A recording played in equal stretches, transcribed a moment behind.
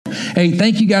Hey,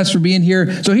 thank you guys for being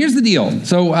here. So here's the deal.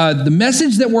 So the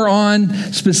message that we're on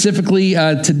specifically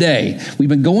today, we've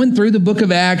been going through the book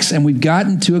of Acts, and we've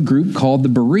gotten to a group called the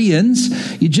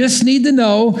Bereans. You just need to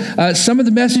know some of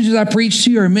the messages I preach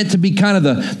to you are meant to be kind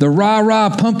of the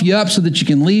rah-rah, pump you up so that you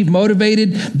can leave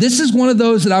motivated. This is one of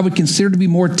those that I would consider to be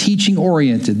more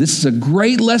teaching-oriented. This is a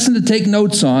great lesson to take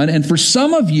notes on, and for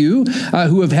some of you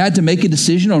who have had to make a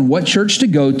decision on what church to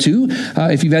go to,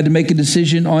 if you've had to make a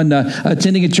decision on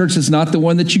attending a church that's not the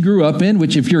one that you grew up in,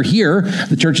 which if you're here,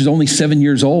 the church is only 7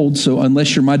 years old, so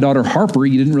unless you're my daughter Harper,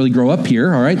 you didn't really grow up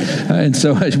here, all right? And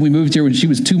so we moved here when she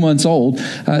was 2 months old.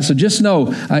 So just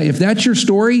know, if that's your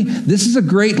story, this is a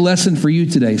great lesson for you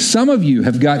today. Some of you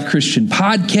have got Christian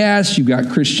podcasts, you've got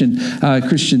Christian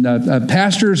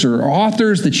pastors or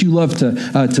authors that you love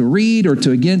to read or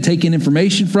to, again, take in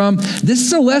information from. This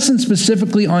is a lesson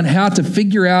specifically on how to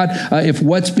figure out if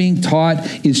what's being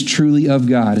taught is truly of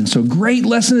God. And so great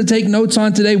lesson to take notes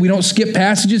on today. We don't skip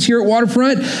passages here at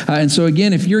Waterfront. And so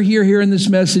again, if you're here hearing this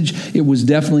message, it was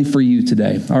definitely for you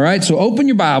today. All right, so open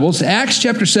your Bibles to Acts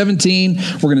chapter 17.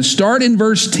 We're going to start in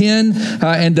verse 10.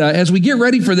 And as we get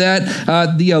ready for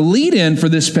that, the lead-in for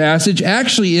this passage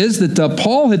actually is that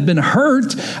Paul had been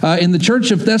hurt in the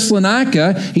church of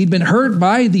Thessalonica. He'd been hurt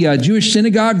by the Jewish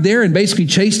synagogue there and basically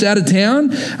chased out of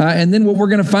town. And then what we're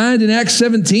going to find in Acts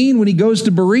 17, when he goes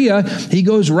to Berea, he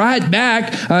goes right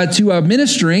back to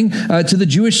ministering to the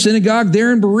Jewish synagogue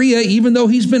there in Berea, even though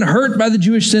he's been hurt by the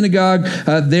Jewish synagogue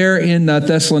there in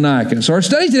Thessalonica. So our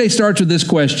study today starts with this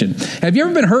question. Have you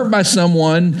ever been hurt by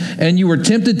someone and you were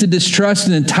tempted to distrust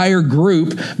an entire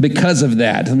group because of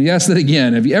that? Let me ask that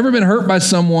again. Have you ever been hurt by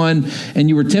someone and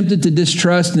you were tempted to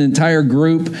distrust an entire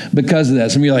group because of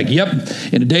that? Some of you are like, yep,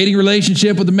 in a dating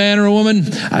relationship with a man or a woman,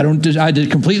 I did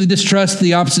completely distrust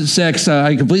the opposite sex.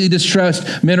 I completely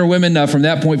distrust men or women from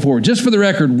that point forward. Just for the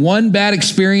record, one bad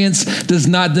experience does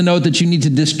not denote that you need to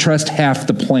distrust half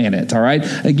the planet, all right?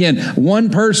 Again, one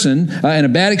person and a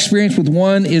bad experience with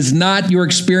one is not your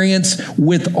experience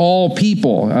with all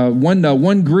people.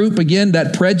 One group, again,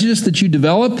 that prejudice that you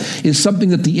develop is something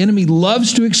that the enemy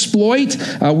loves to exploit.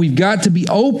 We've got to be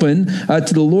open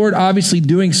to the Lord obviously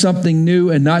doing something new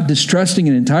and not distrusting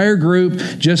an entire group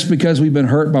just because we've been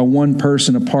hurt by one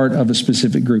person, a part of a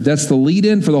specific group. That's the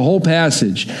lead-in for the whole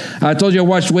passage. I told you I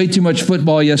watched way too much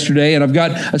football yesterday, and I've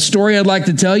got a story I'd like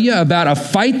to tell you about a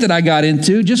fight that I got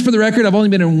into. Just for the record, I've only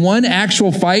been in one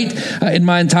actual fight in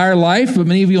my entire life, but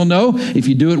many of you will know if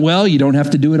you do it well, you don't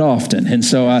have to do it often. And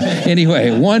so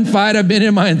anyway, one fight I've been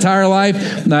in my entire life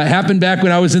happened back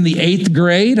when I was in the 8th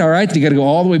grade, all right? You got to go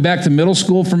all the way back to middle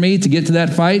school for me to get to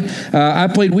that fight. I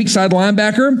played weak side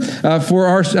linebacker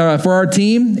for our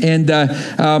team,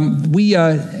 and we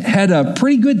had a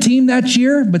pretty good team that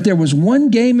year, but there was one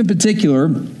game in particular.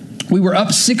 We were up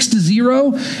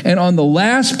 6-0, and on the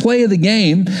last play of the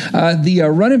game, the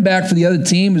running back for the other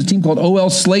team was a team called O.L.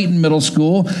 Slayton Middle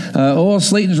School. O.L.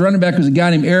 Slayton's running back was a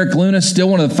guy named Eric Luna, still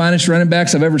one of the finest running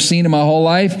backs I've ever seen in my whole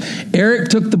life. Eric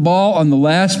took the ball on the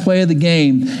last play of the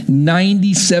game,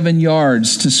 97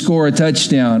 yards to score a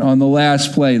touchdown on the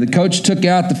last play. The coach took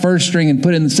out the first string and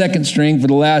put in the second string for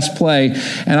the last play,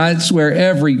 and I swear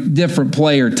every different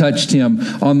player touched him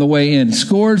on the way in.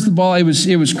 Scores the ball. It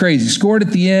was crazy. Scored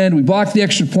at the end. We blocked the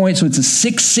extra point, so it's a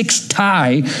 6-6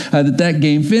 tie that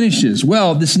game finishes.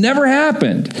 Well, this never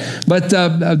happened, but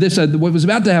what was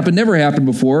about to happen never happened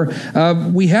before.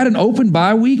 We had an open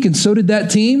bye week, and so did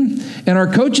that team, and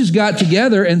our coaches got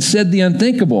together and said the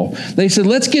unthinkable. They said,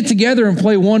 let's get together and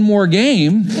play one more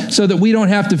game so that we don't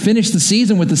have to finish the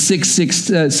season with a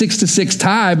 6-6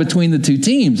 tie between the two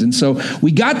teams. And so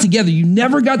we got together. You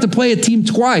never got to play a team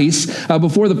twice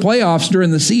before the playoffs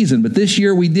during the season, but this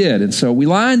year we did. And so we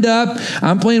lined up.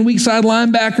 I'm playing weak side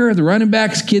linebacker. The running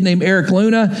back's a kid named Eric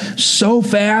Luna, so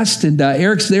fast, and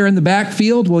Eric's there in the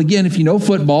backfield. Well, again, if you know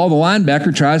football, the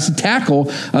linebacker tries to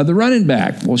tackle the running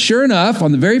back. Well, sure enough,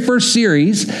 on the very first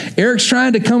series, Eric's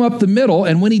trying to come up the middle,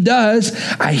 and when he does,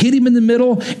 I hit him in the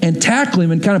middle and tackle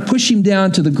him and kind of push him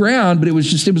down to the ground, but it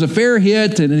was a fair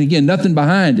hit, and again, nothing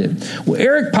behind it. Well,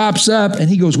 Eric pops up, and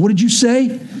he goes, "What did you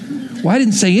say?" Well, I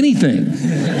didn't say anything.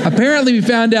 Apparently, we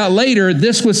found out later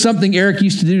this was something Eric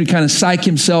used to do to kind of psych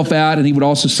himself out, and he would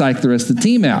also psych the rest of the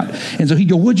team out. And so he'd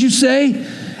go, "What'd you say?"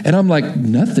 And I'm like,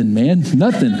 nothing, man,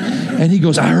 nothing. And he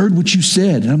goes, I heard what you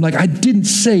said. And I'm like, I didn't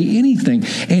say anything.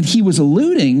 And he was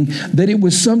alluding that it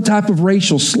was some type of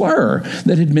racial slur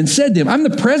that had been said to him. I'm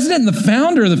the president and the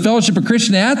founder of the Fellowship of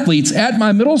Christian Athletes at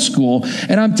my middle school.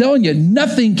 And I'm telling you,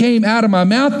 nothing came out of my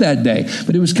mouth that day.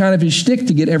 But it was kind of his shtick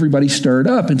to get everybody stirred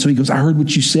up. And so he goes, I heard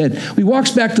what you said. He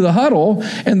walks back to the huddle,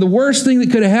 and the worst thing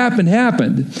that could have happened.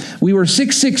 We were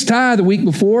 6-6 tie the week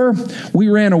before. We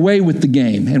ran away with the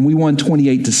game, and we won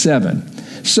 28-7.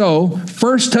 So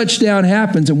first touchdown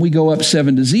happens and we go up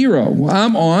 7-0. Well,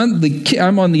 I'm on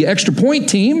the extra point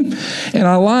team, and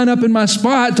I line up in my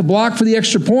spot to block for the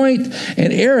extra point,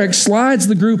 and Eric slides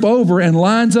the group over and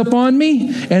lines up on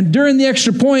me, and during the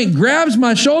extra point grabs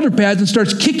my shoulder pads and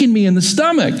starts kicking me in the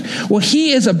stomach. Well,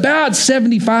 he is about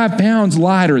 75 pounds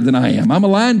lighter than I am. I'm a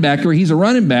linebacker, he's a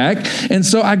running back, and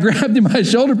so I grabbed him by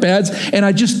his shoulder pads and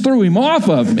I just threw him off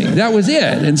of me. That was it.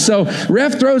 And so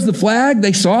ref throws the flag.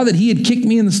 They saw that he had kicked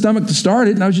me in the stomach to start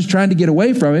it, and I was just trying to get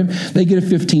away from him. They get a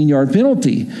 15-yard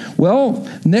penalty. Well,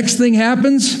 next thing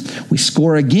happens, we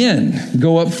score again,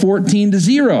 go up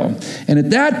 14-0. And at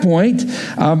that point,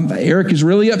 Eric is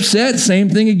really upset. Same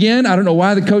thing again. I don't know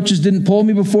why the coaches didn't pull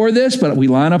me before this, but we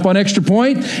line up on extra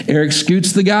point. Eric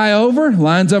scoots the guy over,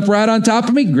 lines up right on top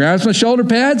of me, grabs my shoulder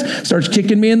pads, starts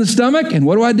kicking me in the stomach. And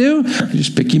what do? I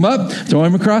just pick him up, throw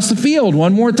him across the field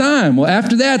one more time. Well,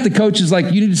 after that, the coach is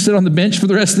like, you need to sit on the bench for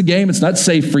the rest of the game. It's not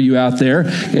safe for you out there.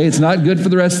 Okay, it's not good for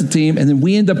the rest of the team. And then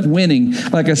we end up winning,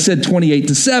 like I said,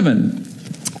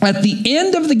 28-7. At the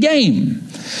end of the game,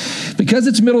 because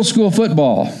it's middle school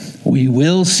football, we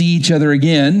will see each other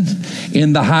again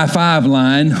in the high five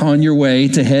line on your way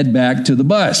to head back to the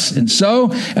bus. And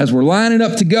so, as we're lining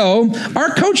up to go, our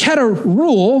coach had a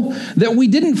rule that we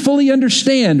didn't fully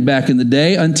understand back in the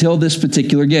day until this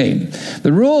particular game.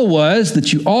 The rule was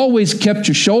that you always kept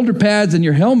your shoulder pads and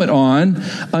your helmet on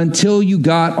until you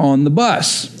got on the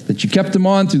bus. That you kept them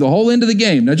on through the whole end of the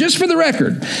game. Now, just for the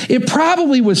record, it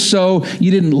probably was so you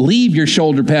didn't leave your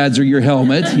shoulder pads or your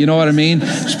helmet. You know what I mean?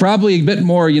 It's probably a bit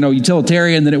more,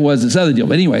 utilitarian than it was this other deal.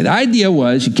 But anyway, the idea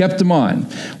was you kept them on.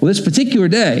 Well, this particular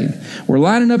day, we're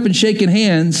lining up and shaking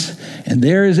hands, and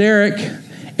there is Eric.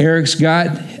 Eric's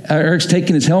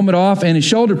taking his helmet off and his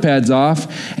shoulder pads off,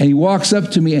 and he walks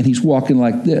up to me, and he's walking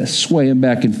like this, swaying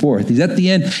back and forth. He's at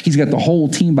the end. He's got the whole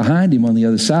team behind him on the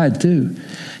other side, too.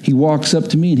 He walks up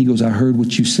to me and he goes, I heard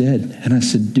what you said. And I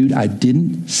said, dude, I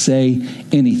didn't say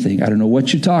anything. I don't know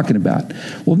what you're talking about.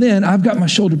 Well, then I've got my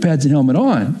shoulder pads and helmet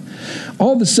on.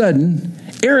 All of a sudden,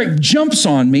 Eric jumps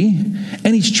on me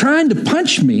and he's trying to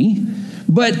punch me,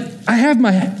 but I have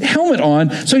my helmet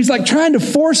on, so he's like trying to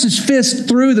force his fist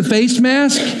through the face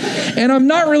mask. And I'm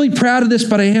not really proud of this,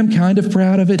 but I am kind of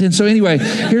proud of it. And so anyway,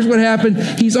 here's what happened.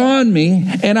 He's on me,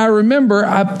 and I remember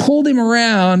I pulled him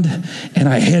around and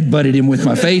I headbutted him with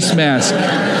my face mask.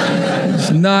 It's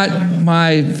not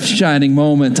my shining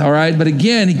moment, all right? But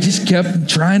again, he just kept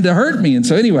trying to hurt me. And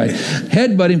so anyway,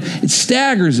 headbutt him. It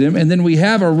staggers him. And then we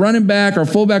have our running back. Our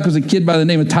fullback was a kid by the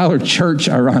name of Tyler Church,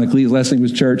 ironically. His last name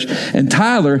was Church. And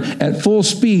Tyler, at full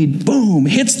speed, boom,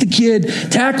 hits the kid,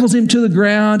 tackles him to the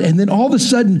ground. And then all of a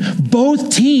sudden,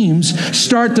 both teams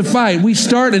start to fight. We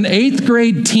start an 8th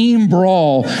grade team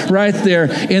brawl right there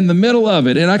in the middle of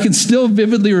it. And I can still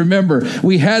vividly remember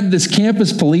we had this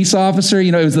campus police officer.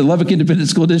 It was the Lubbock Independent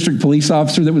School District police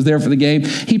officer that was there for the game.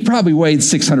 He probably weighed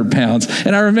 600 pounds.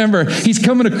 And I remember he's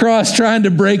coming across trying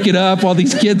to break it up while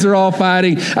these kids are all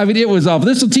fighting. I mean, it was awful.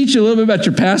 This will teach you a little bit about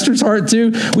your pastor's heart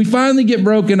too. We finally get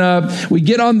broken up. We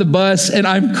get on the bus and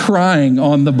I'm crying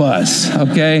on the bus.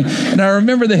 Okay. And I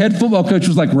remember the head football coach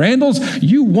was like, Randles,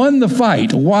 you won the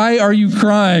fight. Why are you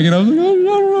crying? And I was like, oh, I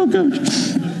don't know,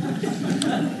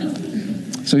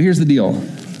 coach. So here's the deal.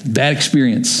 Bad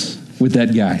experience with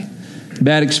that guy.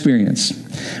 Bad experience.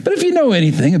 But if you know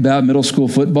anything about middle school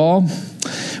football,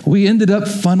 we ended up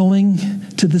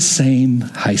funneling to the same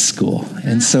high school.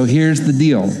 And so here's the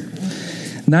deal.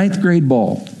 9th grade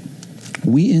ball.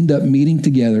 We end up meeting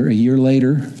together a year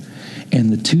later,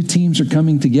 and the two teams are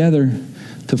coming together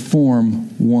to form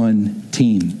one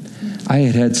team. I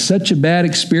had such a bad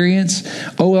experience.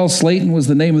 O.L. Slayton was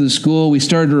the name of the school. We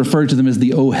started to refer to them as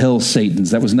the Oh Hell Satans.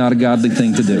 That was not a godly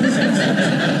thing to do.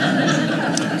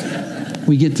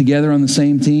 We get together on the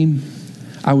same team.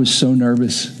 I was so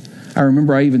nervous. I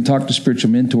remember I even talked to spiritual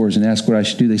mentors and asked what I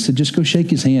should do. They said, just go shake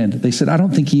his hand. They said, I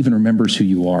don't think he even remembers who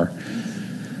you are.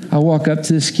 I walk up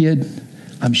to this kid.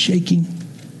 I'm shaking.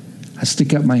 I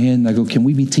stick out my hand and I go, can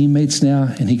we be teammates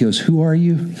now? And he goes, who are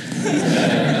you?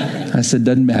 I said,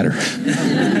 doesn't matter.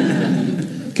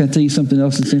 Can I tell you something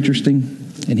else that's interesting?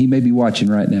 And he may be watching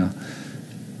right now.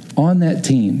 On that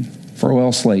team for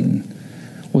O.L. Slayton,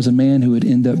 was a man who would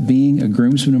end up being a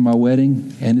groomsman in my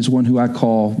wedding and is one who I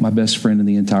call my best friend in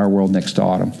the entire world next to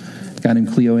Autumn, a guy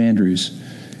named Cleo Andrews.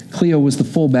 Cleo was the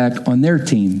fullback on their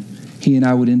team. He and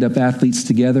I would end up athletes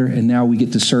together, and now we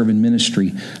get to serve in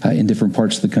ministry in different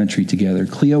parts of the country together.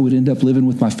 Cleo would end up living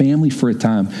with my family for a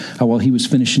time while he was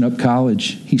finishing up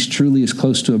college. He's truly as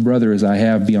close to a brother as I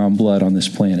have beyond blood on this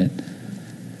planet.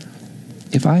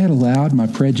 If I had allowed my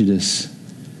prejudice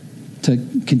to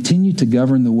continue to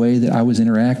govern the way that I was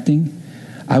interacting,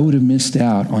 I would have missed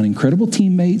out on incredible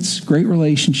teammates, great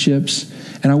relationships,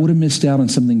 and I would have missed out on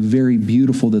something very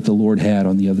beautiful that the Lord had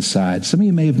on the other side. Some of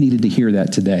you may have needed to hear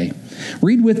that today.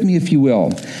 Read with me, if you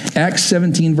will, Acts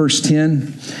 17, verse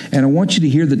 10, and I want you to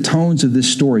hear the tones of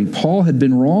this story. Paul had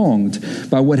been wronged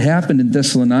by what happened in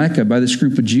Thessalonica by this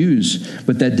group of Jews,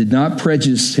 but that did not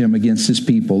prejudice him against his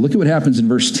people. Look at what happens in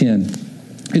verse 10.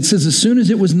 It says, as soon as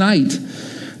it was night,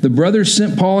 the brothers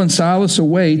sent Paul and Silas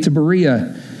away to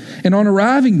Berea. And on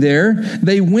arriving there,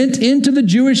 they went into the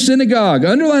Jewish synagogue.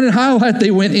 Underline and highlight, they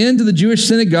went into the Jewish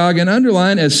synagogue, and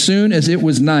underline, as soon as it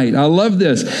was night. I love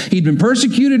this. He'd been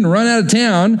persecuted and run out of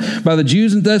town by the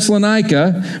Jews in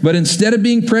Thessalonica, but instead of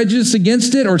being prejudiced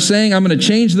against it or saying, I'm going to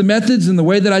change the methods and the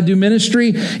way that I do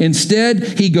ministry,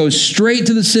 instead, he goes straight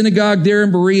to the synagogue there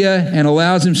in Berea and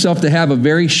allows himself to have a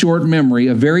very short memory,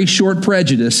 a very short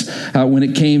prejudice when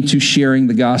it came to sharing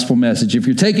the gospel message. If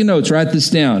you're taking notes, write this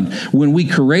down. When we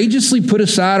courageously put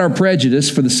aside our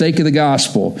prejudice for the sake of the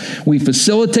gospel, we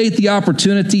facilitate the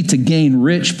opportunity to gain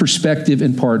rich perspective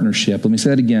and partnership. Let me say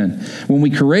that again. When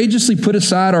we courageously put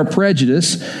aside our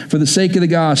prejudice for the sake of the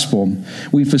gospel,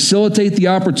 we facilitate the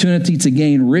opportunity to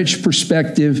gain rich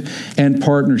perspective and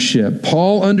partnership.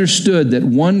 Paul understood that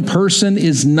one person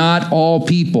is not all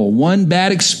people. One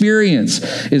bad experience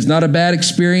is not a bad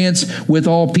experience with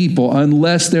all people,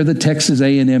 unless they're the Texas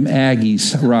A&M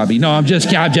Aggies, Robbie. No, I'm just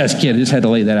kidding. I just had to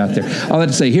lay that out there. I'll have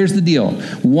to say, here's the deal.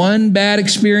 One bad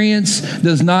experience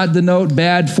does not denote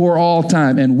bad for all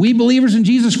time. And we believers in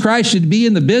Jesus Christ should be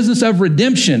in the business of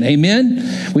redemption.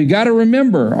 Amen? We've got to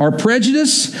remember, our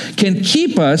prejudice can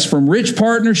keep us from rich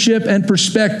partnership and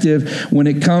perspective when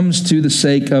it comes to the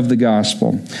sake of the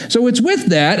gospel. So it's with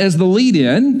that as the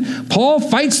lead-in. Paul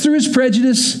fights through his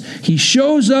prejudice. He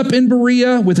shows up in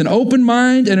Berea with an open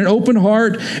mind and an open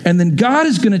heart. And then God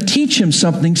is going to teach him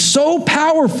something so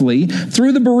powerfully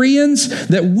through the Bereans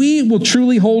that we will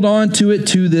truly hold on to it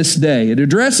to this day. It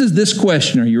addresses this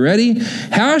question. Are you ready?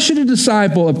 How should a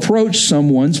disciple approach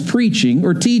someone's preaching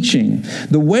or teaching?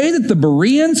 The way that the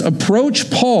Bereans approach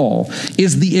Paul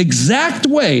is the exact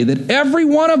way that every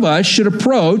one of us should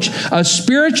approach a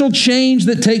spiritual change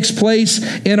that takes place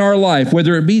in our life,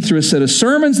 whether it be through a set of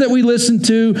sermons that we listen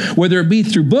to, whether it be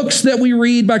through books that we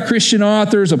read by Christian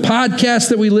authors, a podcast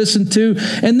that we listen to.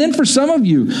 And then for some of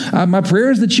you, my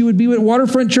prayer is that you would be at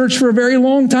Waterfront Church for a very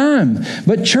long time.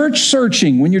 But church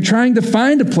searching, when you're trying to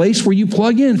find a place where you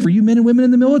plug in, for you men and women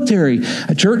in the military,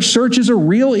 a church search is a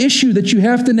real issue that you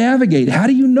have to navigate. How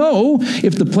do you know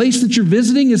if the place that you're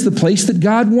visiting is the place that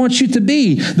God wants you to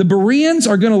be? The Bereans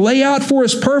are going to lay out for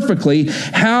us perfectly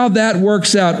how that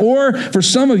works out. Or for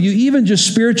some of you, even just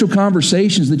spiritual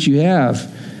conversations that you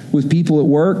have with people at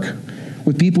work,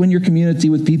 with people in your community,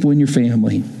 with people in your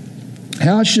family.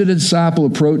 How should a disciple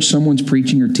approach someone's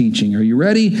preaching or teaching? Are you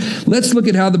ready? Let's look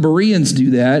at how the Bereans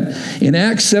do that in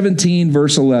Acts 17,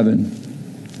 verse 11.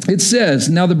 It says,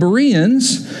 now the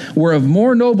Bereans were of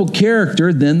more noble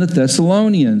character than the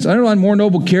Thessalonians. Underline more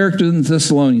noble character than the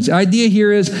Thessalonians. The idea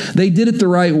here is they did it the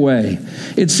right way.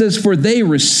 It says, for they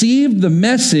received the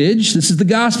message, this is the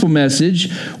gospel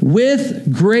message,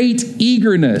 with great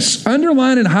eagerness.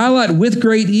 Underline and highlight with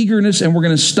great eagerness, and we're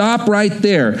going to stop right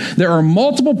there. There are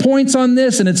multiple points on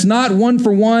this, and it's not 1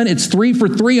 for 1, it's 3 for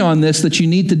 3 on this that you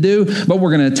need to do, but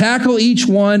we're going to tackle each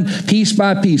one piece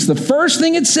by piece. The first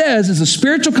thing it says is a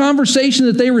spiritual conversation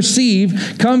that they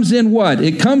receive comes in what?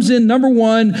 It comes in, number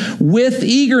 1, with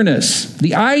eagerness.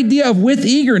 The idea of with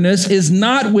eagerness is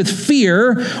not with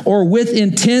fear or with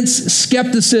intense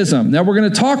skepticism. Now, we're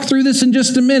going to talk through this in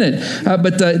just a minute,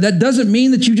 but that doesn't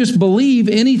mean that you just believe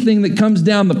anything that comes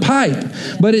down the pipe.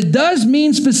 But it does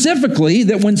mean specifically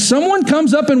that when someone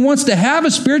comes up and wants to have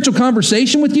a spiritual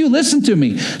conversation with you, listen to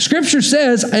me. Scripture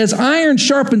says, as iron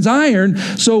sharpens iron,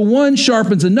 so one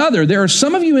sharpens another. There are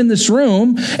some of you in this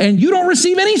room, and you don't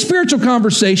receive any spiritual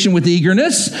conversation with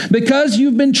eagerness because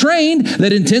you've been trained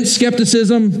that intense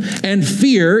skepticism and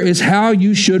fear is how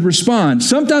you should respond.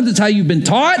 Sometimes it's how you've been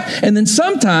taught, and then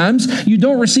sometimes you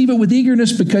don't receive it with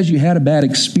eagerness because you had a bad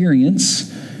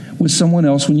experience with someone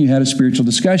else when you had a spiritual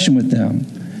discussion with them.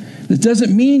 That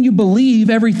doesn't mean you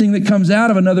believe everything that comes out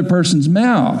of another person's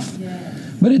mouth.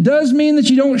 But it does mean that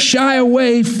you don't shy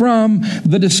away from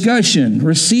the discussion.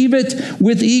 Receive it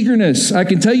with eagerness. I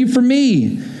can tell you for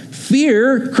me,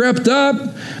 fear crept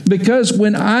up because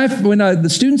when the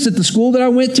students at the school that I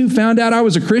went to found out I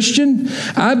was a Christian,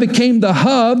 I became the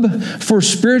hub for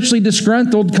spiritually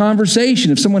disgruntled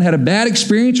conversation. If someone had a bad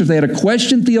experience, or if they had a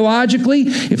question theologically,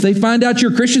 if they find out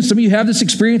you're a Christian, some of you have this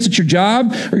experience at your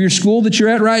job or your school that you're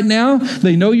at right now,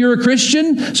 they know you're a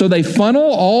Christian, so they funnel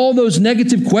all those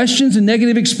negative questions and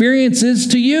negative experiences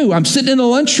to you. I'm sitting in the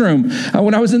lunchroom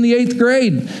when I was in the 8th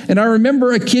grade, and I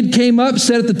remember a kid came up,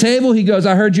 sat at the table, he goes,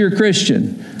 "I heard you're a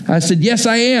Christian." I said, "Yes,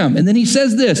 I am." And then he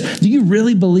says this, "Do you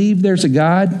really believe there's a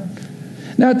God?"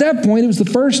 Now, at that point, it was the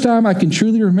first time I can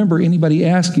truly remember anybody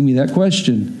asking me that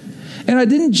question. And I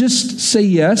didn't just say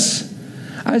yes.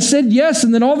 I said yes,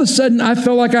 and then all of a sudden, I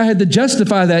felt like I had to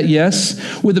justify that yes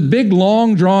with a big,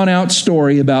 long, drawn-out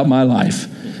story about my life.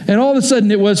 And all of a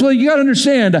sudden it was, well, you got to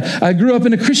understand, I grew up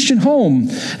in a Christian home.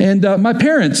 And my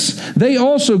parents, they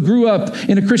also grew up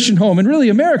in a Christian home. And really,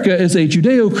 America is a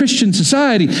Judeo-Christian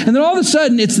society. And then all of a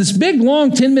sudden, it's this big,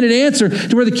 long 10-minute answer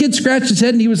to where the kid scratched his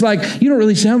head and he was like, "You don't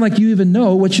really sound like you even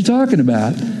know what you're talking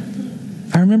about."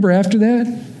 I remember after that,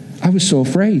 I was so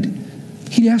afraid.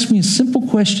 He'd ask me a simple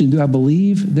question, "Do I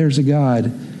believe there's a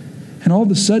God?" And all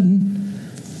of a sudden,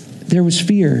 there was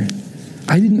fear.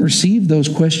 I didn't receive those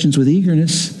questions with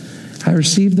eagerness. I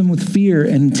received them with fear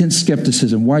and intense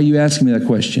skepticism. Why are you asking me that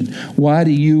question? Why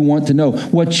do you want to know?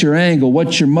 What's your angle?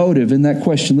 What's your motive in that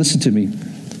question? Listen to me.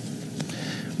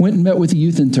 Went and met with a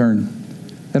youth intern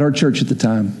at our church at the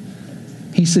time.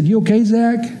 He said, "You okay,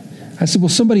 Zack?" I said, "Well,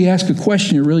 somebody asked a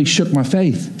question that really shook my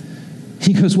faith."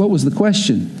 He goes, "What was the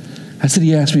question?" I said,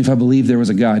 "He asked me if I believed there was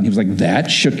a God." And he was like,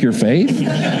 "That shook your faith?"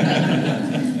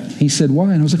 He said,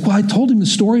 "Why?" And I was like, "Well, I told him the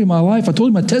story of my life. I told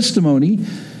him my testimony,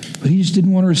 but he just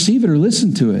didn't want to receive it or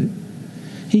listen to it."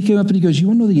 He came up and he goes, "You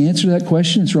want to know the answer to that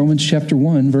question? It's Romans chapter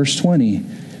 1, verse 20.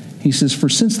 He says, "For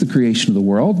since the creation of the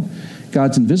world,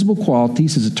 God's invisible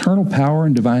qualities, his eternal power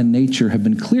and divine nature have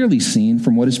been clearly seen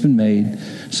from what has been made,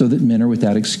 so that men are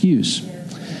without excuse."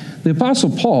 The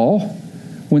Apostle Paul,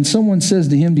 when someone says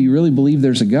to him, "Do you really believe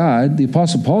there's a God?" the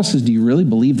Apostle Paul says, "Do you really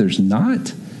believe there's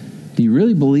not? Do you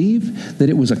really believe that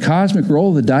it was a cosmic roll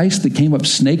of the dice that came up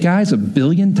snake eyes 1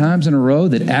 billion times in a row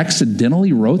that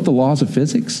accidentally wrote the laws of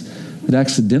physics, that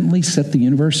accidentally set the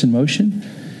universe in motion?"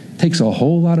 It takes a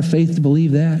whole lot of faith to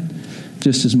believe that,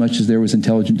 just as much as there was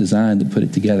intelligent design that put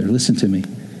it together. Listen to me.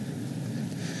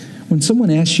 When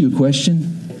someone asks you a question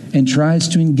and tries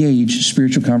to engage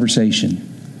spiritual conversation,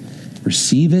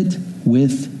 receive it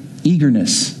with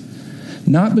eagerness.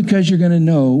 Not because you're going to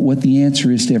know what the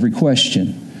answer is to every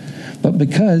question, but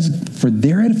because for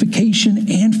their edification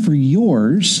and for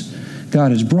yours,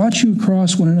 God has brought you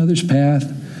across one another's path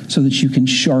so that you can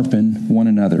sharpen one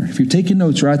another. If you're taking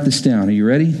notes, write this down. Are you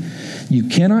ready? You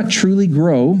cannot truly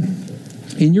grow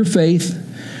in your faith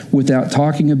without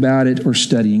talking about it or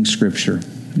studying Scripture.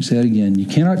 Let me say that again. You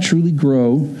cannot truly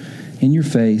grow in your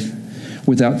faith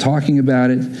without talking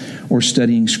about it or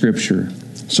studying Scripture.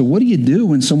 So what do you do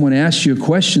when someone asks you a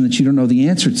question that you don't know the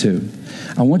answer to?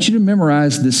 I want you to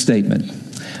memorize this statement.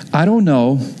 "I don't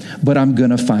know, but I'm going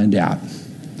to find out."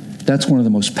 That's one of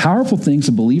the most powerful things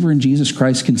a believer in Jesus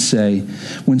Christ can say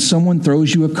when someone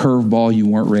throws you a curveball you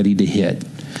weren't ready to hit.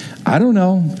 "I don't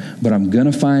know, but I'm going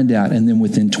to find out." And then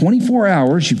within 24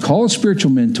 hours, you call a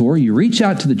spiritual mentor, you reach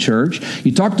out to the church,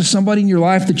 you talk to somebody in your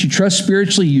life that you trust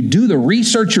spiritually, you do the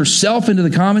research yourself into the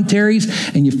commentaries,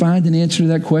 and you find an answer to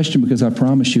that question, because I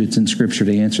promise you it's in Scripture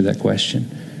to answer that question.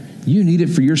 You need it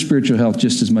for your spiritual health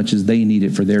just as much as they need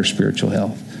it for their spiritual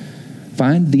health.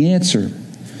 Find the answer.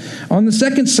 On the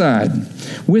second side,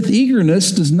 with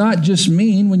eagerness does not just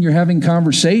mean when you're having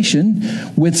conversation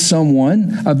with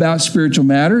someone about spiritual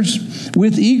matters.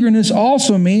 With eagerness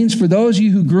also means for those of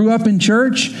you who grew up in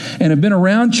church and have been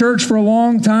around church for a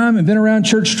long time and been around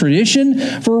church tradition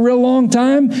for a real long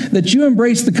time, that you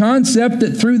embrace the concept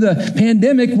that through the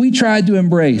pandemic we tried to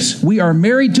embrace. We are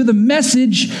married to the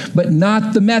message, but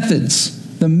not the methods.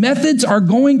 The methods are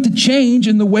going to change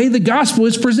in the way the gospel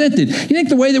is presented. You think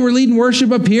the way that we're leading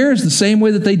worship up here is the same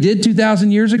way that they did 2,000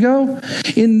 years ago?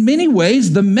 In many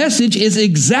ways, the message is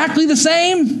exactly the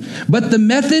same, but the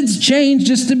methods changed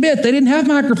just a bit. They didn't have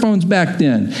microphones back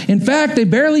then. In fact, they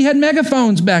barely had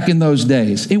megaphones back in those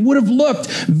days. It would have looked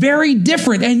very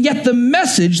different, and yet the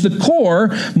message, the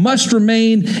core, must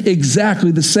remain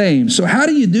exactly the same. So how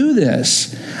do you do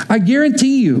this? I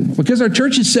guarantee you, because our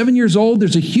church is 7 years old,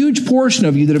 there's a huge portion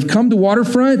of you that have come to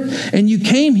Waterfront, and you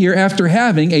came here after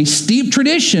having a steep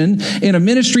tradition in a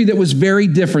ministry that was very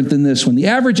different than this one. The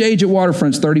average age at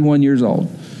Waterfront is 31 years old.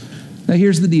 Now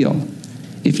here's the deal.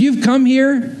 If you've come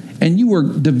here and you were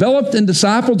developed and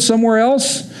discipled somewhere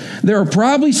else, there are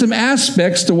probably some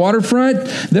aspects to Waterfront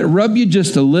that rub you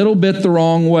just a little bit the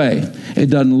wrong way. It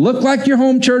doesn't look like your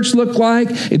home church looked like.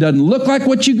 It doesn't look like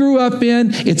what you grew up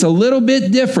in. It's a little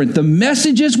bit different. The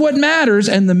message is what matters,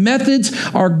 and the methods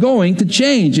are going to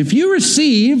change. If you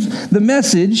receive the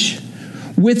message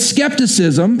with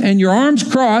skepticism and your arms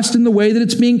crossed in the way that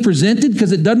it's being presented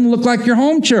because it doesn't look like your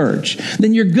home church,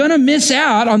 then you're going to miss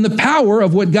out on the power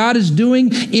of what God is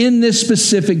doing in this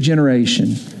specific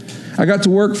generation. I got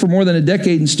to work for more than a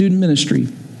decade in student ministry.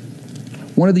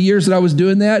 One of the years that I was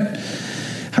doing that,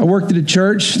 I worked at a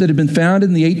church that had been founded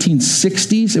in the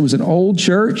 1860s. It was an old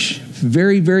church,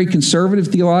 very, very conservative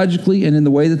theologically and in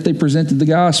the way that they presented the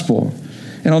gospel.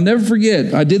 And I'll never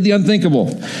forget, I did the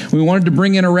unthinkable. We wanted to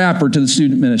bring in a rapper to the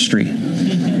student ministry.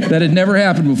 That had never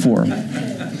happened before.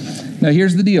 Now,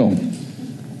 here's the deal.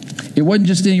 It wasn't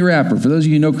just any rapper. For those of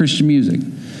you who know Christian music,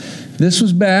 this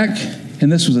was back,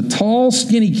 and this was a tall,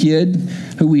 skinny kid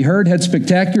who we heard had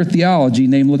spectacular theology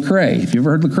named Lecrae. If you ever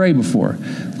heard Lecrae before.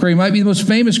 Lecrae might be the most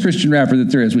famous Christian rapper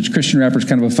that there is, which Christian rapper is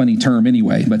kind of a funny term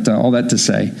anyway, but all that to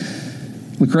say.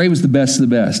 Lecrae was the best of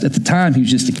the best. At the time, he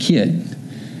was just a kid.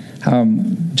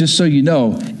 Just so you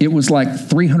know, it was like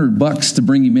 $300 to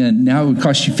bring him in. Now it would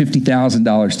cost you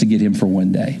 $50,000 to get him for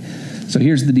one day. So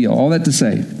here's the deal. All that to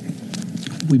say,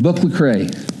 we booked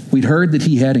Lecrae. We'd heard that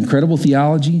he had incredible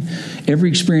theology. Every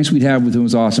experience we'd had with him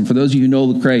was awesome. For those of you who know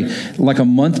Lecrae, like a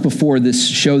month before this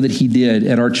show that he did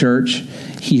at our church,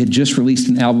 he had just released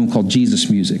an album called Jesus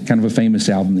Music, kind of a famous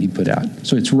album that he put out.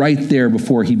 So it's right there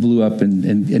before he blew up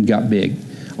and got big.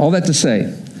 All that to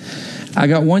say, I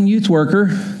got one youth worker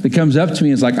that comes up to me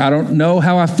and is like, I don't know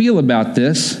how I feel about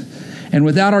this. And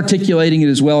without articulating it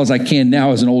as well as I can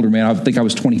now as an older man, I think I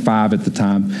was 25 at the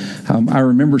time, I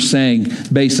remember saying,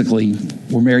 basically,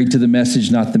 we're married to the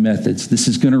message, not the methods. This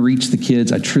is going to reach the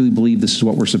kids. I truly believe this is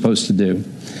what we're supposed to do.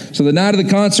 So the night of the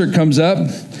concert comes up.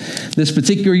 This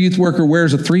particular youth worker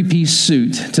wears a 3-piece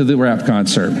suit to the rap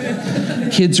concert.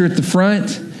 Kids are at the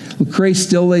front. Lecrae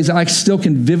still lays, I still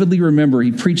can vividly remember,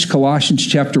 he preached Colossians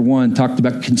chapter 1, talked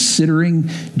about considering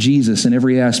Jesus in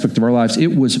every aspect of our lives.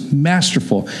 It was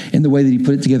masterful in the way that he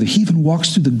put it together. He even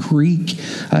walks through the Greek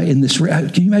in this.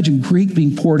 Can you imagine Greek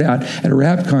being poured out at a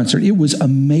rap concert? It was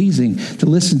amazing to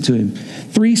listen to him.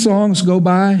 3 songs go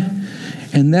by,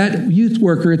 and that youth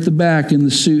worker at the back in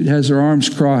the suit has their arms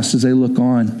crossed as they look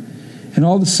on. And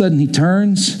all of a sudden he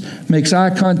turns, makes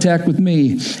eye contact with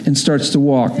me, and starts to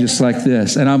walk just like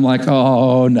this. And I'm like,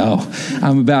 oh no,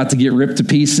 I'm about to get ripped to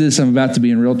pieces. I'm about to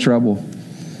be in real trouble.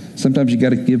 Sometimes you got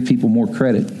to give people more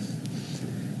credit.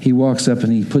 He walks up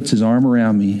and he puts his arm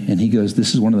around me and he goes,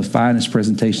 this is one of the finest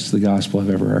presentations of the gospel I've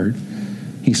ever heard.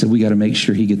 He said, we got to make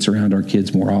sure he gets around our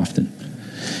kids more often.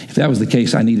 If that was the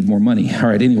case, I needed more money. All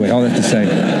right, anyway, all that to say.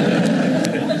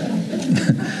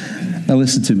 Now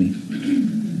listen to me.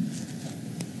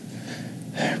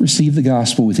 Receive the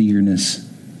gospel with eagerness.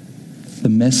 The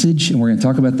message, and we're going to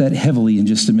talk about that heavily in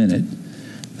just a minute.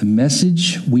 The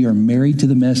message, we are married to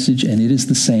the message, and it is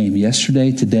the same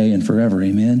yesterday, today, and forever.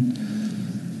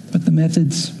 Amen? But the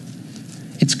methods,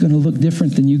 it's going to look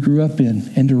different than you grew up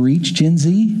in. And to reach Gen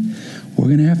Z, we're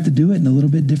going to have to do it in a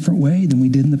little bit different way than we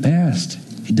did in the past.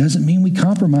 It doesn't mean we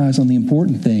compromise on the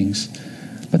important things,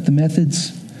 but the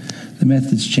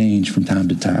methods change from time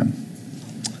to time.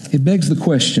 It begs the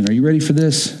question, are you ready for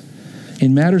this?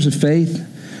 In matters of faith,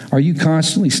 are you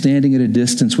constantly standing at a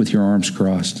distance with your arms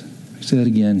crossed? I'll say that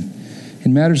again.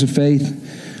 In matters of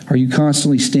faith, are you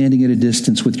constantly standing at a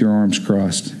distance with your arms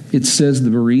crossed? It says the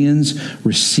Bereans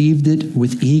received it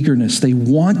with eagerness. They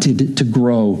wanted to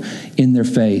grow in their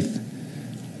faith.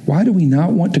 Why do we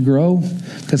not want to grow?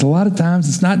 Because a lot of times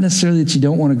it's not necessarily that you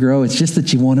don't want to grow. It's just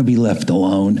that you want to be left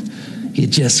alone. You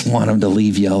just want them to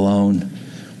leave you alone.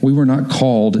 We were not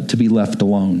called to be left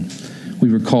alone.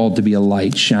 We were called to be a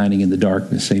light shining in the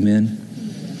darkness. Amen.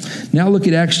 Now look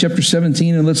at Acts chapter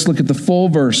 17 and let's look at the full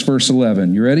verse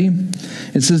 11. You ready?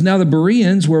 It says, now the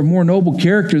Bereans were of more noble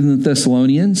character than the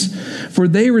Thessalonians, for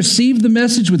they received the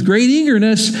message with great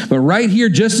eagerness. But right here,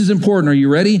 just as important, are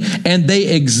you ready? And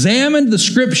they examined the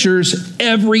scriptures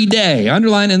every day.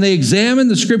 Underline, and they examined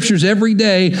the scriptures every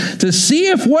day to see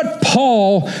if what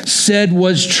Paul said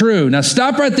was true. Now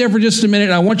stop right there for just a minute.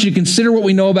 And I want you to consider what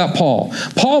we know about Paul.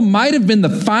 Paul might have been the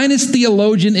finest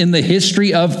theologian in the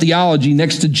history of theology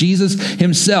next to Jesus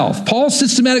himself. Paul's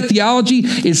systematic theology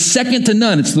is second to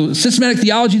none. It's the systematic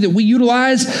theology that we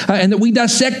utilize and that we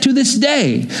dissect to this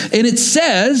day. And it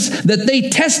says that they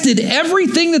tested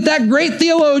everything that great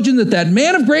theologian, that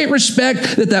man of great respect,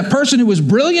 that person who was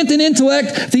brilliant in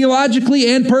intellect,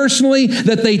 theologically and personally,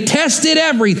 that they tested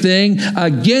everything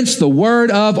against the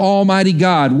word of Almighty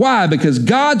God. Why? Because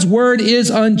God's word is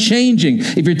unchanging.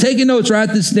 If you're taking notes,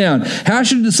 write this down. How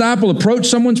should a disciple approach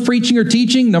someone's preaching or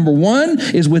teaching? Number one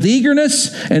is with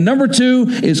eagerness, and number two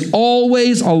is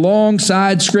always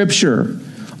alongside Scripture.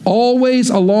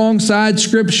 Always alongside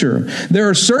Scripture. There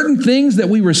are certain things that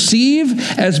we receive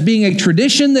as being a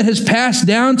tradition that has passed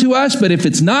down to us, but if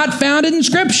it's not founded in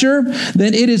Scripture,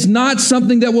 then it is not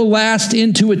something that will last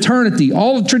into eternity.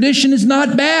 All tradition is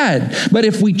not bad, but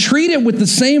if we treat it with the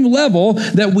same level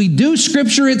that we do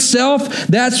Scripture itself,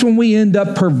 that's when we end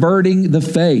up perverting the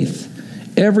faith.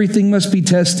 Everything must be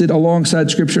tested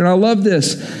alongside Scripture. And I love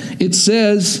this. It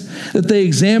says that they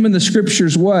examine the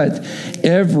Scriptures what?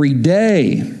 Every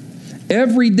day.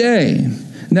 Every day.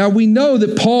 Now we know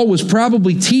that Paul was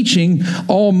probably teaching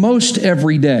almost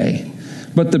every day.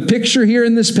 But the picture here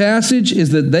in this passage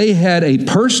is that they had a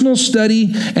personal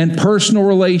study and personal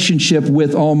relationship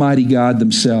with Almighty God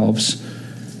themselves.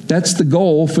 That's the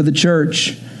goal for the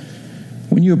church.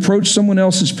 When you approach someone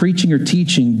else's preaching or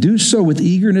teaching, do so with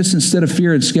eagerness instead of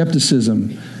fear and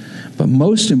skepticism. But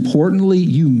most importantly,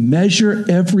 you measure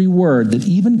every word that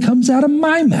even comes out of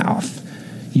my mouth.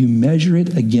 You measure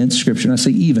it against Scripture. And I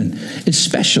say even,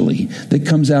 especially, that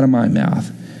comes out of my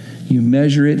mouth. You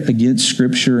measure it against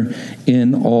Scripture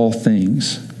in all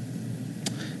things.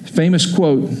 Famous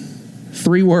quote,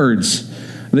 3 words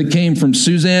that came from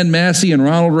Suzanne Massey and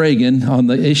Ronald Reagan on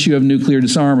the issue of nuclear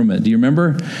disarmament. Do you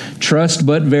remember? Trust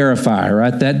but verify.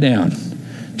 Write that down.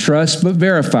 Trust but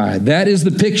verify. That is the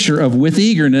picture of with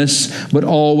eagerness, but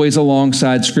always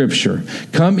alongside Scripture.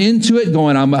 Come into it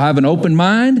going, I have an open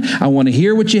mind. I want to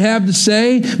hear what you have to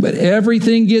say, but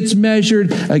everything gets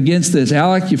measured against this.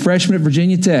 Alec, you freshman at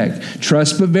Virginia Tech.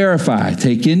 Trust but verify.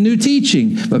 Take in new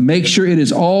teaching, but make sure it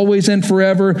is always and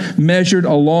forever measured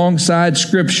alongside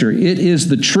Scripture. It is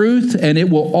the truth, and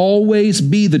it will always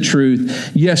be the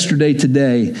truth yesterday,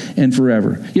 today, and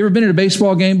forever. You ever been at a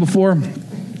baseball game before?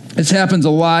 This happens a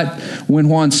lot when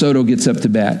Juan Soto gets up to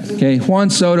bat. Okay, Juan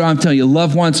Soto, I'm telling you,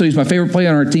 love Juan Soto. He's my favorite player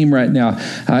on our team right now.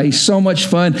 He's so much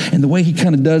fun, and the way he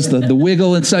kind of does the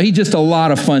wiggle and stuff, he's just a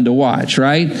lot of fun to watch,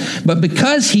 right? But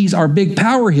because he's our big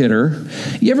power hitter,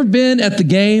 you ever been at the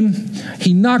game?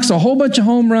 He knocks a whole bunch of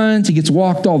home runs. He gets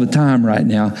walked all the time right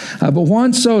now. But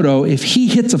Juan Soto, if he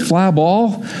hits a fly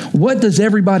ball, what does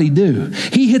everybody do?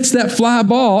 He hits that fly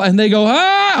ball, and they go,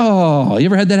 oh, you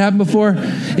ever had that happen before?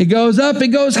 It goes up, it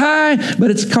goes high,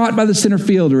 but it's caught by the center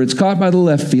fielder. It's caught by the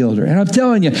left fielder. And I'm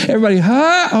telling you, everybody,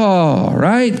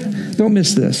 right? Don't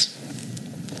miss this.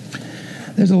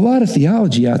 There's a lot of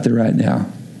theology out there right now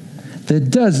that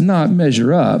does not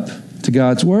measure up to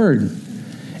God's word.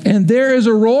 And there is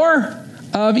a roar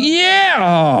of,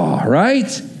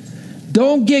 right?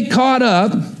 Don't get caught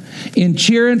up in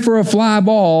cheering for a fly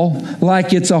ball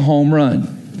like it's a home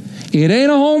run. It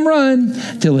ain't a home run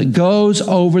till it goes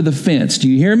over the fence. Do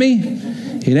you hear me?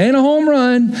 It ain't a home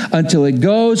run until it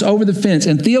goes over the fence.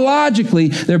 And theologically,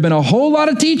 there have been a whole lot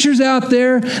of teachers out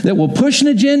there that will push an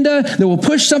agenda, that will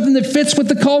push something that fits with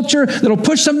the culture, that will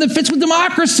push something that fits with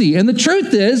democracy. And the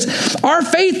truth is, our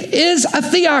faith is a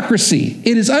theocracy.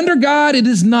 It is under God. It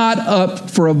is not up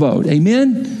for a vote.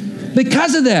 Amen?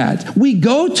 Because of that, we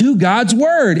go to God's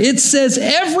word. It says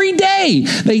every day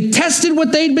they tested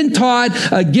what they'd been taught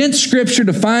against Scripture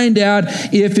to find out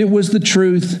if it was the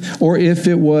truth or if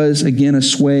it was, again, a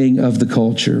swaying of the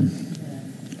culture.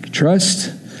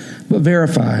 Trust, but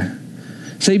verify.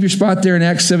 Save your spot there in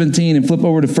Acts 17 and flip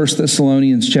over to 1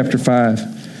 Thessalonians chapter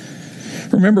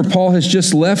 5. Remember, Paul has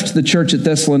just left the church at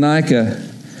Thessalonica.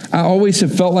 I always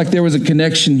have felt like there was a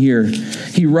connection here.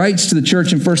 He writes to the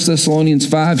church in 1 Thessalonians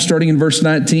 5, starting in verse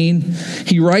 19.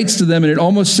 He writes to them, and it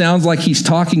almost sounds like he's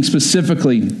talking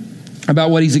specifically about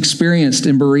what he's experienced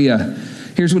in Berea.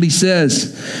 Here's what he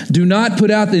says. Do not put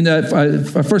out, in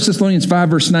 1 Thessalonians 5,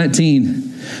 verse 19,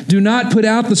 do not put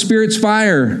out the Spirit's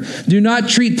fire. Do not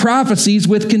treat prophecies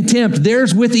with contempt.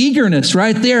 There's with eagerness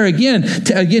right there. Again,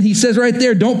 he says right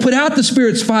there, don't put out the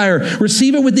Spirit's fire.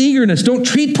 Receive it with eagerness. Don't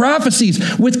treat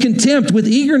prophecies with contempt. With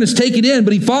eagerness, take it in.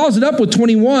 But he follows it up with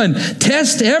 21.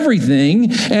 Test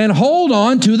everything and hold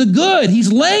on to the good.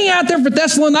 He's laying out there for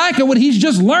Thessalonica what he's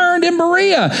just learned in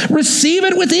Berea. Receive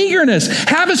it with eagerness.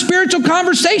 Have a spiritual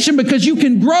conversation because you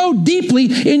can grow deeply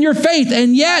in your faith.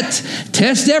 And yet,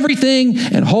 test everything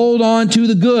and hold on to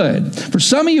the good. For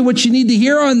some of you, what you need to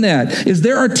hear on that is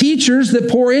there are teachers that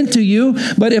pour into you,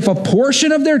 but if a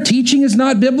portion of their teaching is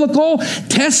not biblical,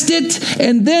 test it,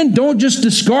 and then don't just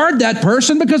discard that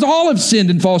person because all have sinned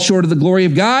and fall short of the glory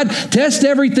of God. Test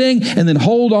everything and then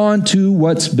hold on to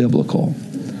what's biblical.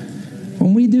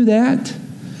 When we do that,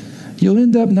 you'll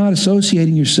end up not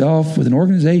associating yourself with an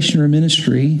organization or a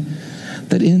ministry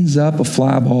that ends up a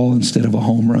fly ball instead of a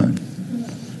home run.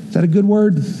 Is that a good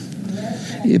word?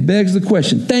 It begs the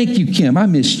question. Thank you, Kim. I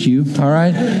missed you. All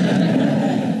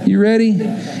right? You ready?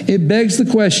 It begs the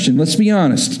question. Let's be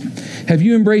honest. Have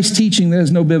you embraced teaching that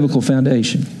has no biblical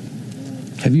foundation?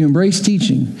 Have you embraced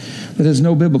teaching that has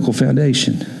no biblical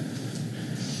foundation?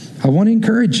 I want to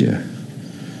encourage you.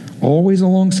 Always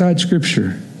alongside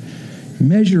Scripture.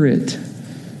 Measure it.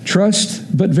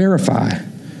 Trust but verify.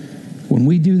 When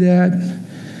we do that,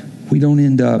 we don't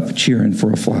end up cheering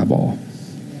for a fly ball.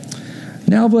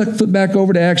 Now let's flip back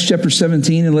over to Acts chapter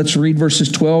 17 and let's read verses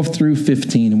 12 through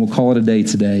 15 and we'll call it a day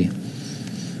today.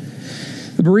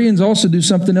 The Bereans also do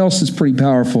something else that's pretty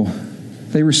powerful.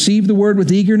 They receive the word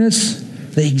with eagerness.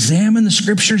 They examine the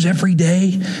Scriptures every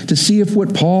day to see if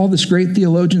what Paul, this great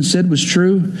theologian, said was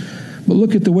true. But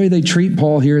look at the way they treat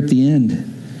Paul here at the end.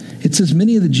 It says,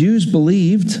 many of the Jews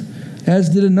believed, as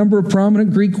did a number of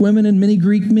prominent Greek women and many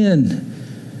Greek men.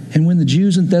 And when the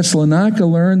Jews in Thessalonica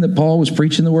learned that Paul was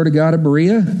preaching the word of God at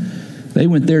Berea, they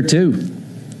went there too,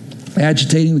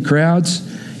 agitating the crowds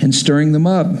and stirring them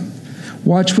up.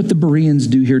 Watch what the Bereans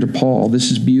do here to Paul.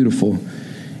 This is beautiful.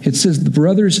 It says the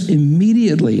brothers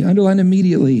immediately, underline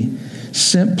immediately,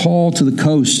 sent Paul to the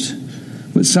coast.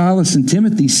 But Silas and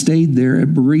Timothy stayed there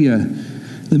at Berea.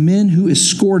 The men who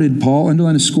escorted Paul,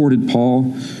 underline escorted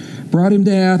Paul, brought him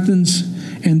to Athens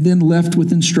and then left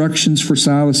with instructions for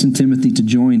Silas and Timothy to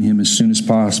join him as soon as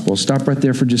possible. Stop right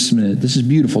there for just a minute. This is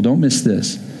beautiful. Don't miss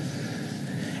this.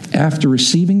 After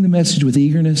receiving the message with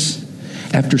eagerness,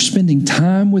 after spending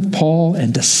time with Paul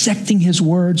and dissecting his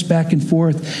words back and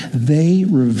forth, they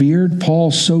revered Paul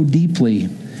so deeply,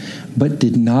 but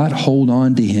did not hold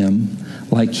on to him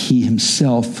like he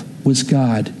himself was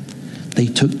God. They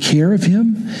took care of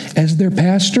him as their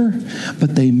pastor,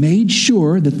 but they made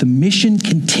sure that the mission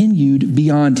continued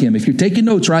beyond him. If you're taking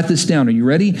notes, write this down. Are you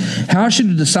ready? How should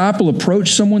a disciple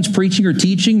approach someone's preaching or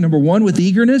teaching? Number one, with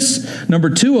eagerness. Number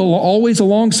two, always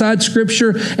alongside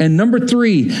Scripture. And number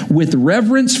three, with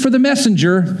reverence for the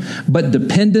messenger, but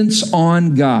dependence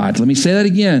on God. Let me say that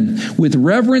again. With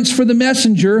reverence for the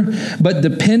messenger, but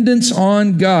dependence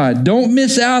on God. Don't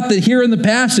miss out that here in the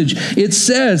passage, it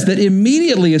says that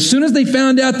immediately, as soon as they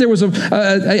found out there was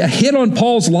a hit on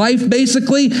Paul's life,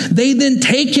 basically, they then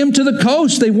take him to the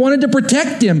coast. They wanted to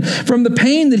protect him from the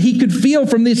pain that he could feel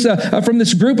from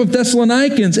this group of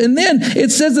Thessalonians. And then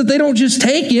it says that they don't just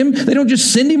take him, they don't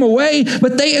just send him away,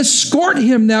 but they escort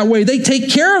him that way. They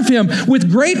take care of him with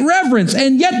great reverence.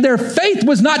 And yet their faith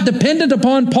was not dependent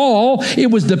upon Paul. It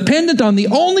was dependent on the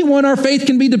only one our faith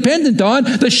can be dependent on,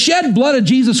 the shed blood of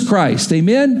Jesus Christ.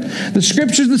 Amen? The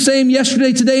Scripture's the same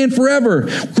yesterday, today, and forever.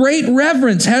 Great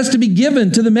reverence has to be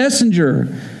given to the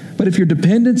messenger. But if your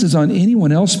dependence is on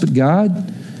anyone else but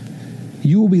God,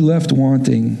 you will be left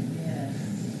wanting.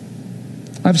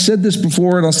 I've said this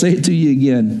before and I'll say it to you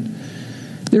again.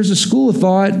 There's a school of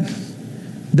thought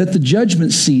that the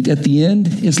judgment seat at the end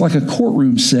is like a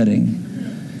courtroom setting.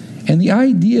 And the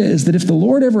idea is that if the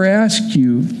Lord ever asked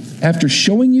you, after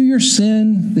showing you your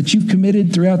sin that you've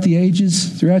committed throughout the ages,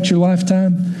 throughout your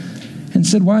lifetime, and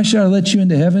said, why should I let you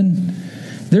into heaven?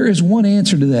 There is one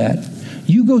answer to that.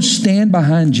 You go stand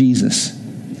behind Jesus.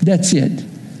 That's it.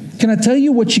 Can I tell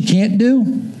you what you can't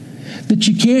do? That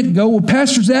you can't go, well,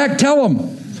 Pastor Zack, tell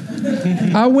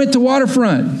him. I went to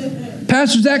Waterfront.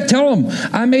 Pastor Zack, tell him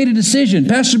I made a decision.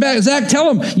 Pastor Zack,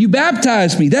 tell him you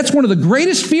baptized me. That's one of the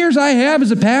greatest fears I have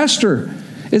as a pastor,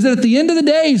 is that at the end of the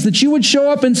days that you would show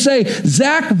up and say,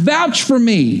 Zack, vouch for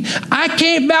me. I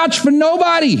can't vouch for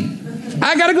nobody.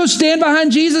 I got to go stand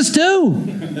behind Jesus too.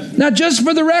 Now, just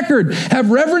for the record, have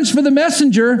reverence for the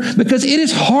messenger, because it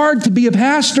is hard to be a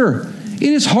pastor.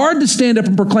 It is hard to stand up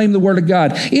and proclaim the Word of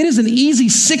God. It is an easy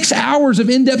 6 hours of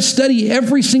in-depth study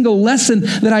every single lesson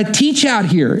that I teach out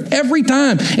here, every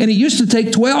time. And it used to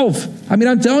take 12. I mean,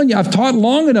 I'm telling you, I've taught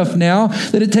long enough now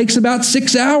that it takes about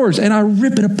 6 hours. And I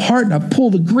rip it apart and I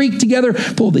pull the Greek together,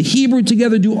 pull the Hebrew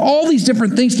together, do all these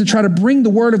different things to try to bring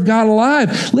the Word of God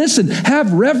alive. Listen,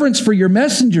 have reverence for your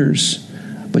messengers.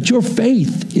 But your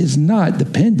faith is not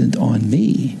dependent on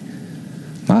me.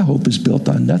 My hope is built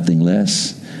on nothing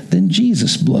less than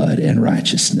Jesus' blood and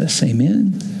righteousness.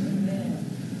 Amen?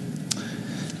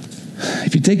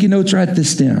 If you're taking notes, write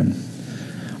this down.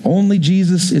 Only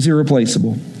Jesus is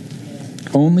irreplaceable.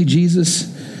 Only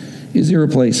Jesus is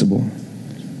irreplaceable.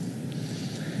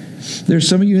 There's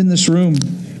some of you in this room,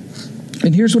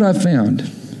 and here's what I've found.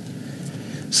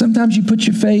 Sometimes you put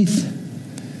your faith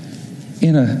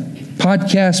in a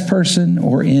podcast person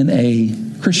or in a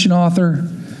Christian author,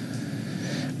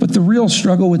 but the real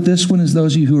struggle with this one is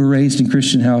those of you who are raised in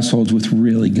Christian households with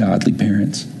really godly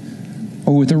parents,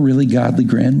 or with a really godly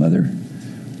grandmother,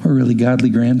 or a really godly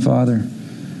grandfather.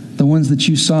 The ones that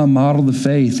you saw model the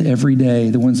faith every day,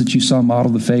 the ones that you saw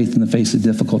model the faith in the face of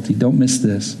difficulty. Don't miss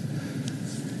this.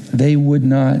 They would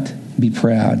not be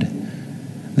proud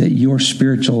that your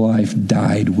spiritual life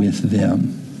died with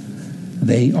them.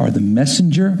 They are the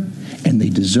messenger, and they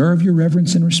deserve your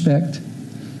reverence and respect,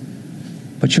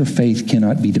 but your faith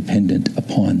cannot be dependent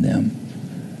upon them.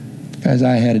 Guys,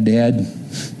 I had a dad,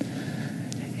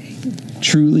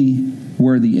 truly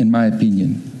worthy, in my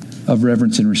opinion, of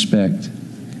reverence and respect.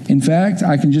 In fact,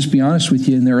 I can just be honest with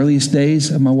you, in the earliest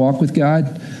days of my walk with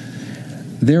God,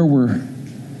 there were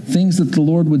things that the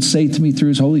Lord would say to me through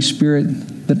His Holy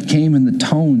Spirit that came in the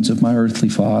tones of my earthly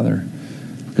father,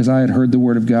 because I had heard the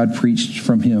Word of God preached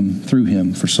from Him, through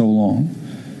Him, for so long.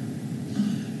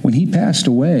 When He passed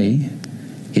away,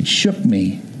 it shook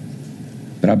me,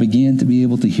 but I began to be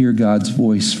able to hear God's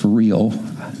voice for real,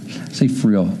 say for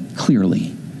real,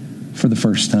 clearly, for the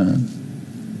first time.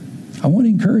 I want to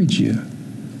encourage you,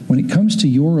 when it comes to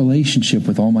your relationship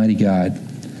with Almighty God,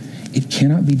 it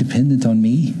cannot be dependent on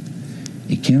me.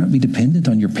 It cannot be dependent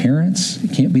on your parents.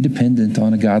 It can't be dependent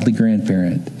on a godly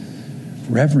grandparent.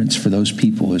 Reverence for those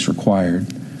people is required,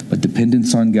 but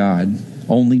dependence on God.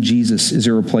 Only Jesus is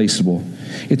irreplaceable.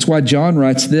 It's why John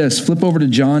writes this. Flip over to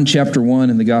John chapter 1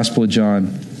 in the Gospel of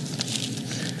John.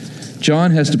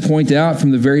 John has to point out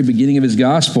from the very beginning of his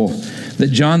gospel that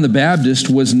John the Baptist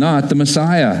was not the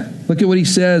Messiah. Look at what he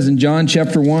says in John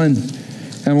chapter 1.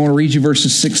 And I want to read you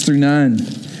verses 6 through 9.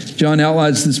 John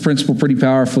outlines this principle pretty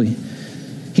powerfully.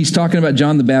 He's talking about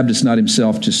John the Baptist, not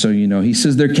himself, just so you know. He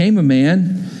says, there came a man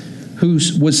who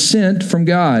was sent from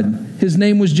God. His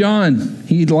name was John.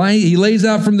 He lays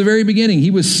out from the very beginning.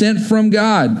 He was sent from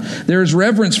God. There's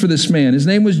reverence for this man. His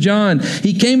name was John.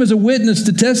 He came as a witness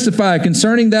to testify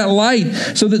concerning that light,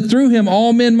 so that through him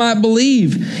all men might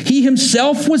believe. He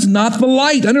himself was not the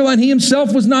light. Underline, he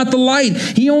himself was not the light.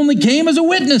 He only came as a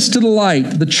witness to the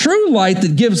light. The true light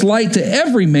that gives light to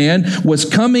every man was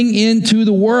coming into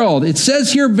the world. It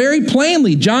says here very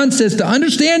plainly, John says, to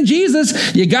understand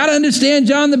Jesus, you got to understand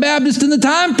John the Baptist in the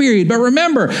time period. But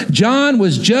remember, John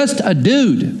was just a dude.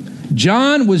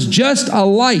 John was just a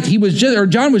light.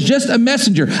 John was just a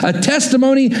messenger, a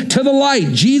testimony to the light.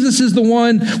 Jesus is the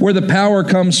one where the power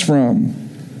comes from.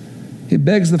 It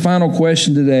begs the final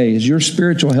question today. Is your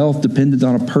spiritual health dependent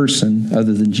on a person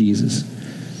other than Jesus?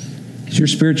 Is your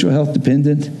spiritual health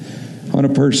dependent on a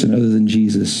person other than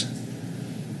Jesus?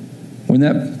 When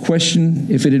that question,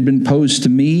 if it had been posed to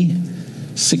me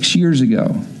 6 years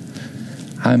ago,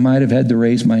 I might have had to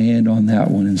raise my hand on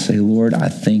that one and say, Lord, I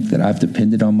think that I've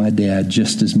depended on my dad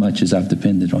just as much as I've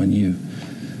depended on you.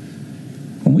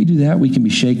 When we do that, we can be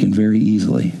shaken very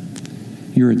easily.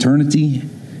 Your eternity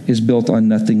is built on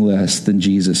nothing less than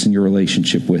Jesus and your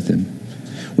relationship with Him.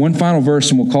 One final verse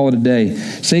and we'll call it a day.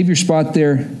 Save your spot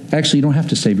there. Actually, you don't have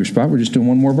to save your spot. We're just doing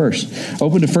one more verse.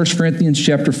 Open to 1 Corinthians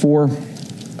chapter 4,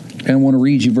 and I want to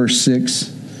read you verse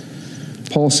 6.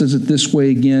 Paul says it this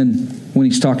way again when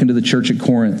he's talking to the church at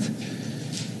Corinth.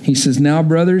 He says, now,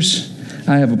 brothers,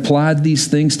 I have applied these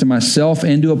things to myself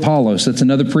and to Apollos, that's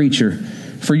another preacher,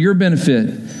 for your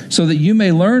benefit, so that you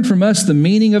may learn from us the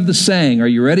meaning of the saying. Are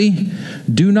you ready?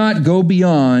 Do not go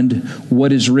beyond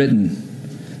what is written.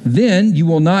 Then you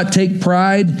will not take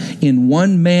pride in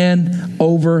one man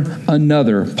over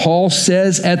another. Paul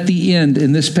says at the end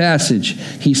in this passage,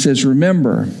 he says,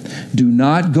 remember, do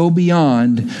not go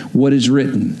beyond what is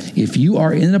written. If you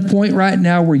are in a point right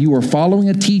now where you are following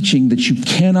a teaching that you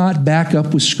cannot back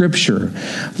up with Scripture,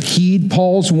 heed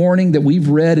Paul's warning that we've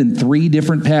read in 3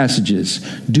 different passages.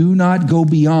 Do not go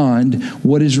beyond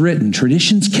what is written.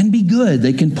 Traditions can be good.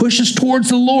 They can push us towards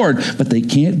the Lord, but they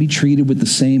can't be treated with the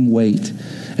same weight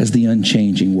as the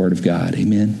unchanging Word of God.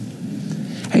 Amen.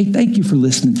 Hey, thank you for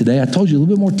listening today. I told you a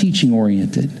little bit more teaching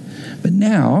oriented. But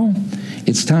now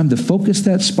it's time to focus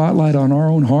that spotlight on our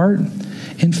own heart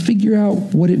and figure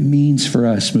out what it means for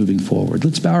us moving forward.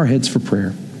 Let's bow our heads for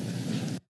prayer.